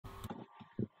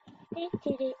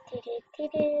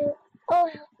Do-do-do-do-do-do. Oh,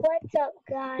 what's up,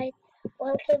 guys?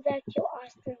 Welcome back to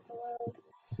Austin World.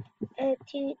 And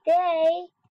today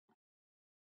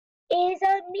is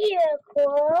a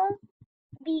miracle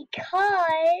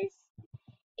because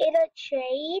in a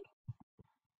trade,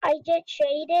 I just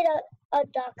traded a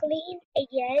duckling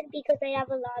again because I have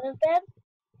a lot of them.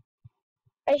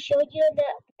 I showed you in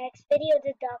the next video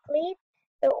the duckling,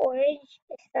 the orange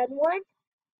sun one,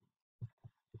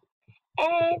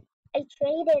 and I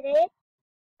traded it.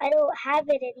 I don't have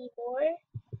it anymore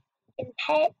in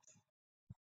pets.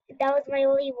 That was my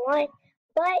only one,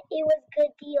 but it was a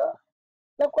good deal.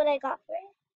 Look what I got for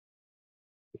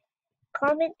it.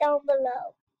 Comment down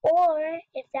below. Or,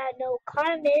 if there are no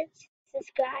comments,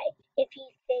 subscribe if you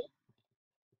think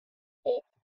it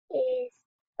is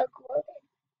a golden.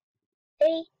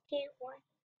 3, 2, 1.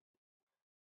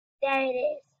 There it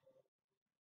is.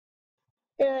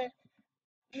 The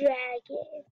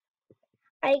dragon.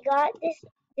 I got this.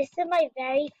 This is my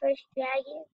very first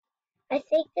dragon. I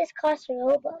think this costs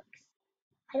Robux.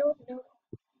 I don't know.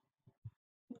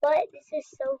 But this is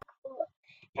so cool.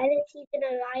 And it's even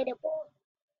a rideable.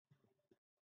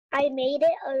 I made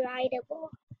it a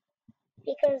rideable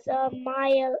because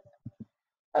my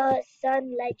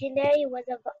Sun Legendary was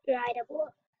a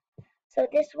rideable. So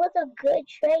this was a good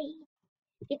trade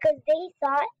because they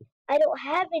thought I don't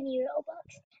have any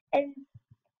Robux and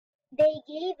they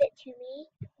gave it to me,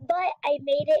 but I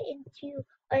made it into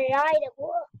a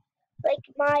rideable like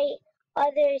my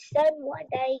other Sun one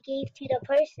that I gave to the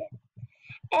person.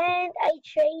 And I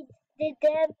traded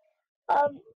them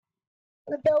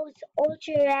those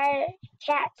ultra rare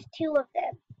cats, 2 of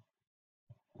them.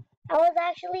 That was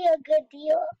actually a good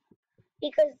deal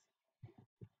because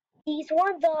these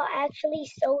ones are actually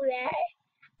so rare.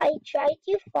 I tried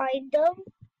to find them,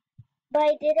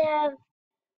 but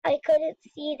I couldn't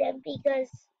see them because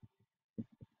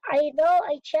I know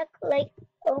I checked like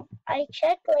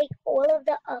all of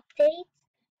the updates,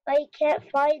 but I can't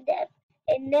find them.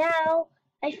 And now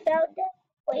I found them.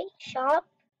 Wait, shop?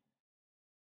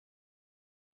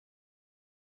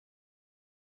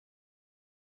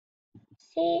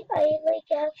 See, I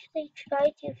actually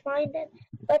tried to find them,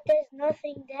 but there's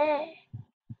nothing there.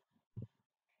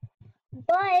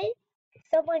 But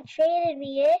someone traded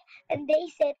me it and they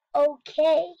said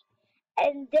okay.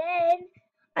 And then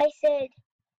I said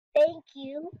thank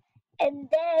you. And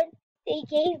then they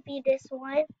gave me this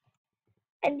one.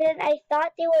 And then I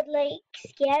thought they would like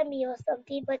scam me or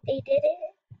something, but they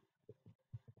didn't.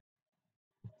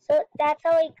 So that's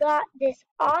how I got this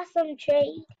awesome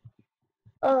trade.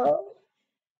 Oh,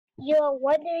 you're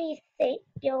wondering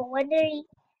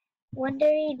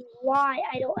why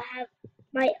I don't have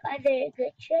my other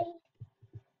good trade.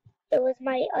 It was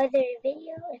my other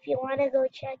video. If you want to go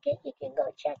check it, you can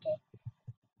go check it.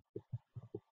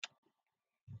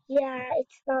 Yeah,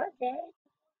 it's not there.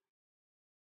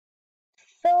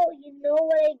 So, you know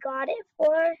what I got it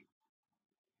for?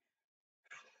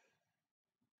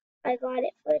 I got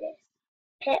it for this.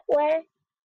 Petware.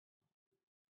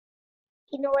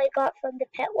 You know what I got from the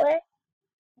petware?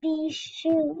 These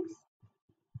shoes.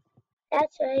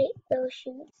 That's right, those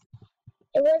shoes.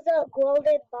 It was a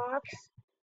golden box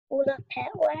full of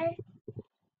petware.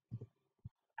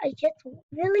 I just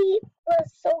really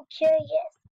was so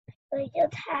curious. So I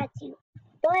just had to.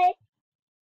 But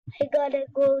I got a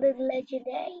golden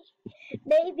legendary.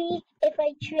 Maybe if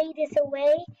I trade this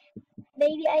away,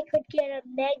 maybe I could get a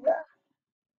mega.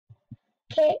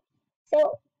 Okay,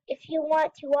 so if you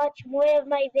want to watch more of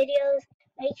my videos,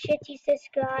 make sure to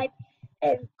subscribe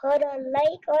and put a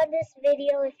like on this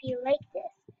video if you like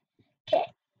this. Okay,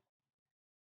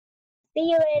 see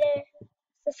you later.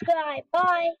 Subscribe.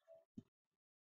 Bye.